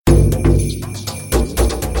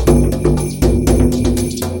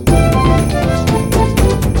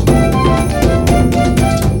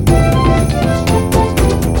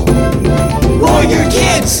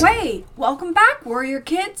Warrior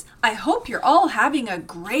Kids, I hope you're all having a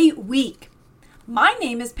great week. My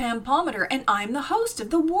name is Pam Palmater and I'm the host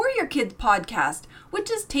of the Warrior Kids podcast,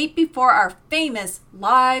 which is taped before our famous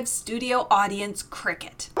live studio audience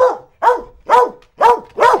cricket.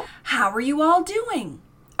 How are you all doing?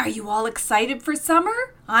 Are you all excited for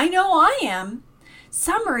summer? I know I am.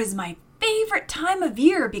 Summer is my favorite time of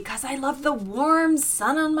year because I love the warm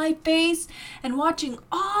sun on my face and watching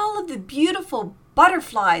all of the beautiful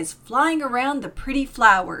butterflies flying around the pretty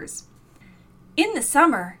flowers. In the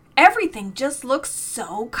summer, everything just looks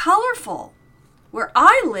so colorful. Where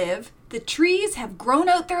I live, the trees have grown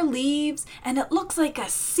out their leaves and it looks like a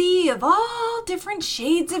sea of all different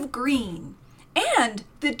shades of green. And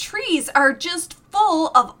the trees are just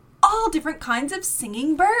full of all different kinds of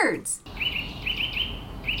singing birds.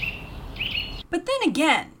 But then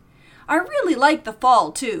again, I really like the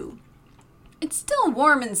fall too. It's still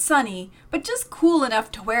warm and sunny, but just cool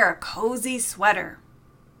enough to wear a cozy sweater.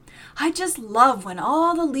 I just love when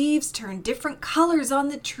all the leaves turn different colors on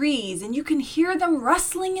the trees and you can hear them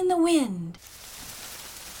rustling in the wind.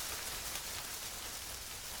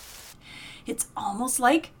 It's almost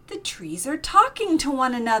like the trees are talking to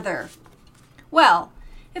one another. Well,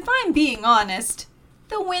 if I'm being honest,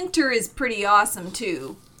 the winter is pretty awesome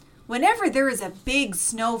too. Whenever there is a big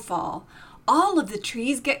snowfall, all of the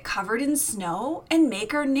trees get covered in snow and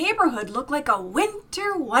make our neighborhood look like a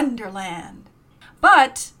winter wonderland.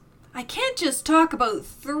 But I can't just talk about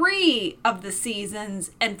 3 of the seasons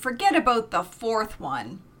and forget about the 4th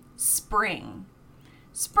one, spring.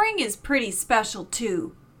 Spring is pretty special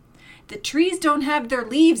too. The trees don't have their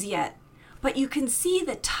leaves yet, but you can see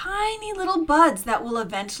the tiny little buds that will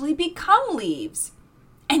eventually become leaves.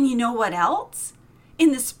 And you know what else?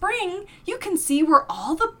 In the spring, you can see where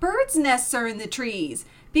all the birds' nests are in the trees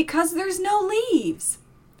because there's no leaves.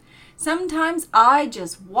 Sometimes I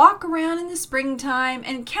just walk around in the springtime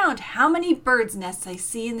and count how many birds' nests I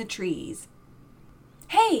see in the trees.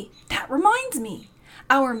 Hey, that reminds me.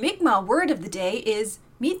 Our Mi'kmaq word of the day is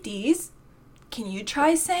mi'kmaq. Can you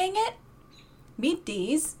try saying it?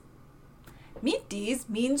 Mi'kmaq. Mi'kmaq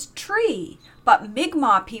means tree, but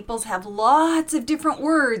Mi'kmaq peoples have lots of different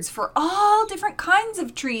words for all different kinds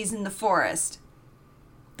of trees in the forest.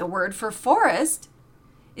 The word for forest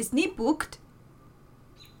is nipukt.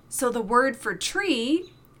 So the word for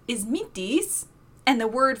tree is mi'kmaq, and the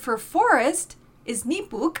word for forest is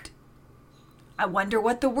nipukt. I wonder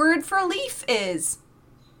what the word for leaf is.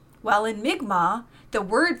 Well, in Mi'kmaq, the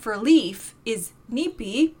word for leaf is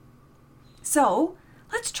nipi. So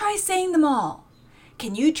let's try saying them all.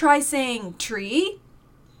 Can you try saying tree?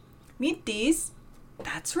 Mi'kmaq.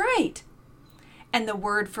 That's right. And the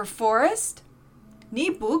word for forest?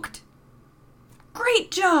 Nipukt.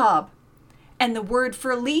 Great job. And the word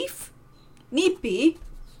for leaf? Nipi.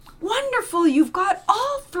 Wonderful, you've got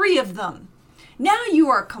all 3 of them. Now you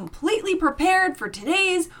are completely prepared for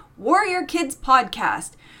today's Warrior Kids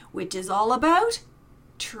podcast, which is all about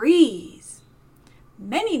trees.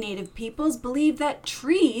 Many Native peoples believe that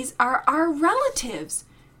trees are our relatives,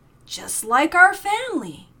 just like our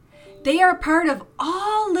family. They are part of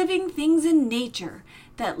all living things in nature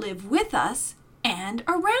that live with us and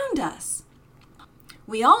around us.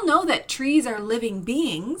 We all know that trees are living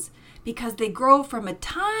beings because they grow from a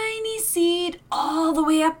tiny seed all the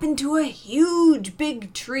way up into a huge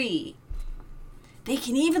big tree. They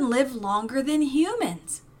can even live longer than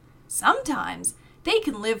humans. Sometimes they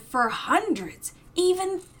can live for hundreds,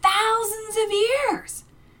 even thousands of years.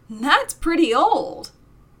 That's pretty old.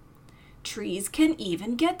 Trees can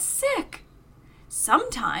even get sick.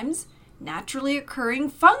 Sometimes naturally occurring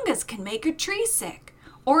fungus can make a tree sick,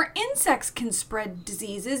 or insects can spread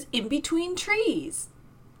diseases in between trees.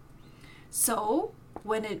 So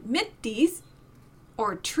when a mi'kmaq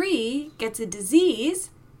or tree gets a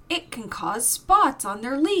disease, it can cause spots on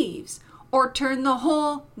their leaves or turn the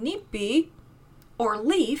whole nipi or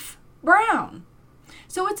leaf brown.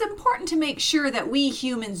 So it's important to make sure that we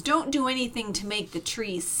humans don't do anything to make the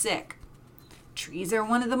trees sick. Trees are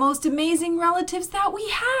one of the most amazing relatives that we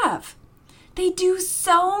have. They do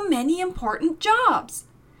so many important jobs.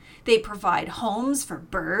 They provide homes for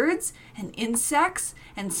birds and insects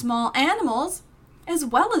and small animals, as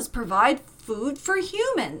well as provide food for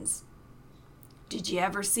humans. Did you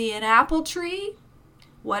ever see an apple tree?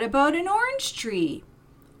 What about an orange tree?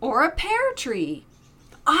 Or a pear tree?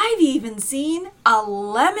 I've even seen a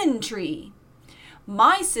lemon tree.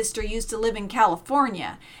 My sister used to live in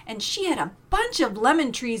California, and she had a bunch of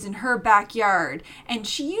lemon trees in her backyard, and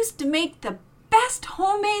she used to make the best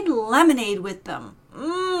homemade lemonade with them.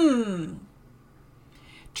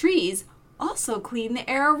 Trees also clean the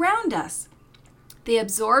air around us. They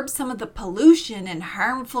absorb some of the pollution and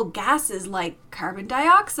harmful gases like carbon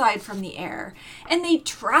dioxide from the air, and they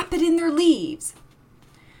trap it in their leaves.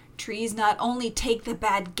 Trees not only take the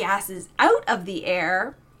bad gases out of the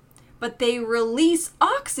air, but they release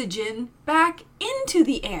oxygen back into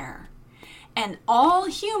the air. And all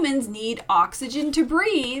humans need oxygen to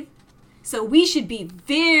breathe. So we should be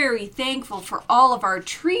very thankful for all of our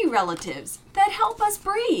tree relatives that help us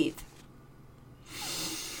breathe.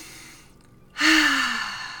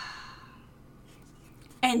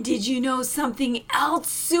 And did you know something else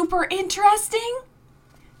super interesting?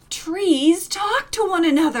 Trees talk to one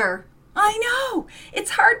another. I know,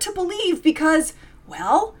 it's hard to believe because,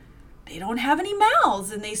 well, they don't have any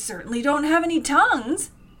mouths and they certainly don't have any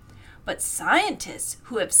tongues. But scientists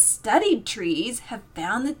who have studied trees have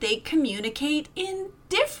found that they communicate in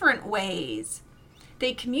different ways.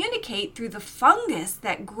 They communicate through the fungus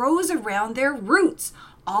that grows around their roots,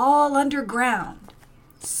 all underground.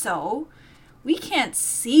 So, we can't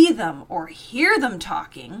see them or hear them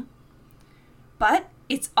talking, but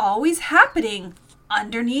it's always happening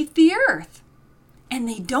underneath the earth. And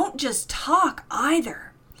they don't just talk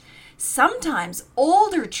either. Sometimes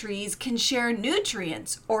older trees can share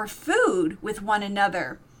nutrients or food with one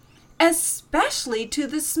another, especially to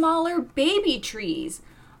the smaller baby trees,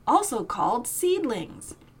 also called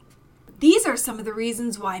seedlings. These are some of the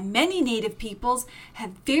reasons why many native peoples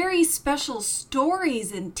have very special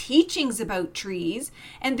stories and teachings about trees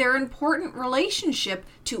and their important relationship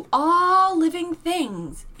to all living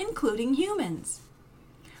things, including humans.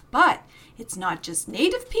 But it's not just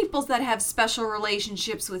native peoples that have special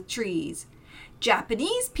relationships with trees.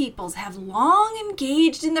 Japanese peoples have long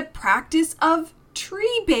engaged in the practice of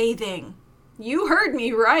tree bathing. You heard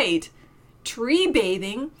me right. Tree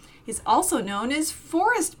bathing is also known as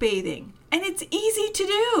forest bathing, and it's easy to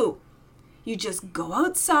do. You just go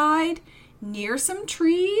outside near some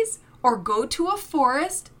trees or go to a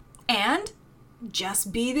forest and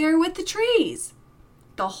just be there with the trees.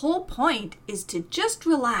 The whole point is to just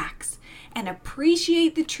relax and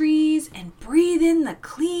appreciate the trees and breathe in the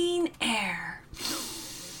clean air.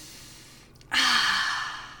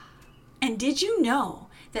 And did you know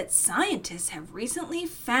that scientists have recently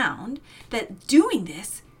found that doing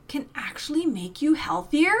this can actually make you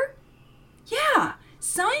healthier? Yeah,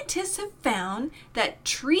 scientists have found that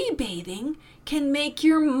tree bathing can make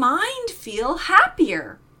your mind feel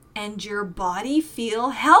happier and your body feel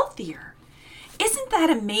healthier. Isn't that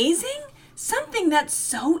amazing? Something that's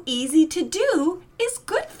so easy to do is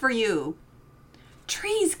good for you.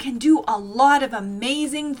 Trees can do a lot of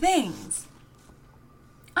amazing things.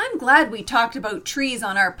 I'm glad we talked about trees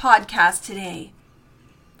on our podcast today.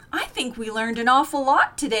 I think we learned an awful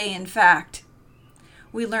lot today, in fact.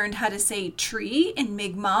 We learned how to say tree in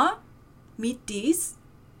Mi'kmaq, Métis.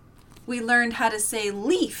 We learned how to say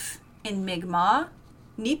leaf in Mi'kmaq,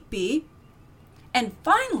 Nipi. And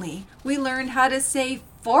finally, we learned how to say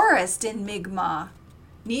forest in Mi'kmaq,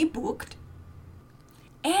 Nibukt.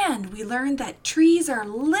 And we learned that trees are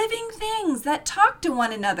living things that talk to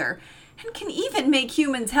one another and can even make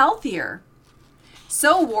humans healthier.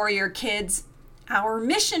 So, warrior kids, our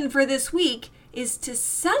mission for this week is to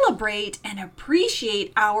celebrate and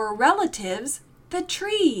appreciate our relatives, the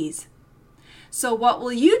trees. So what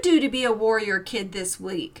will you do to be a warrior kid this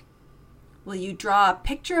week? Will you draw a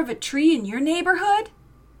picture of a tree in your neighborhood?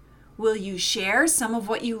 Will you share some of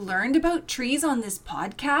what you learned about trees on this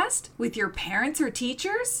podcast with your parents or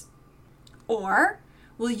teachers? Or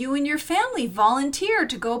will you and your family volunteer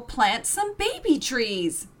to go plant some baby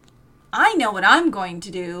trees? I know what I'm going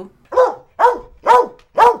to do.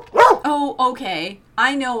 Oh, okay.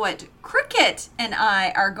 I know what Cricket and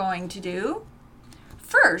I are going to do.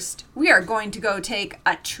 First, we are going to go take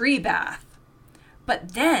a tree bath.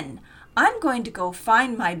 But then, I'm going to go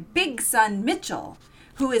find my big son Mitchell,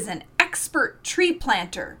 who is an expert tree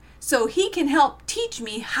planter, so he can help teach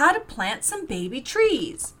me how to plant some baby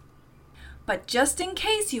trees. But just in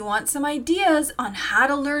case you want some ideas on how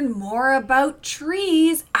to learn more about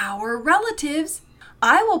trees, our relatives,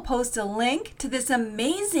 I will post a link to this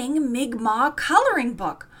amazing Mi'kmaq coloring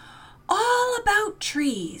book all about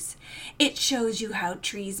trees. It shows you how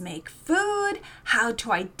trees make food, how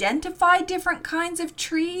to identify different kinds of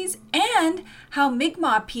trees, and how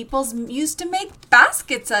Mi'kmaq peoples used to make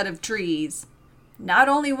baskets out of trees. Not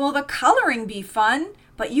only will the coloring be fun,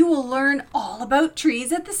 but you will learn all about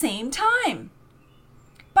trees at the same time.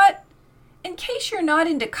 But in case you're not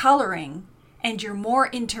into coloring and you're more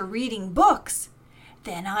into reading books,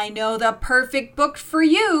 then I know the perfect book for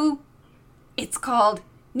you. It's called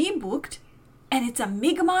Nibukt, and it's a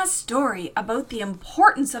Mi'kmaq story about the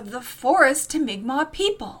importance of the forest to Mi'kmaq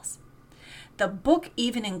peoples. The book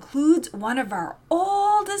even includes one of our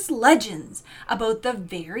oldest legends about the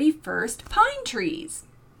very first pine trees.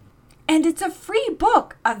 And it's a free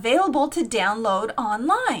book available to download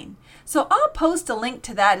online. So I'll post a link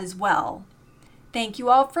to that as well. Thank you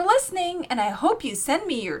all for listening, and I hope you send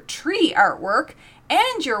me your tree artwork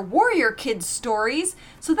and your Warrior Kids stories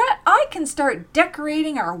so that I can start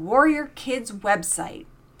decorating our Warrior Kids website.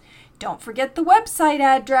 Don't forget the website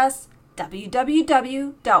address,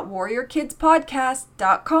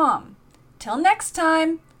 www.warriorkidspodcast.com. Till next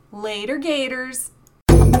time, later Gators.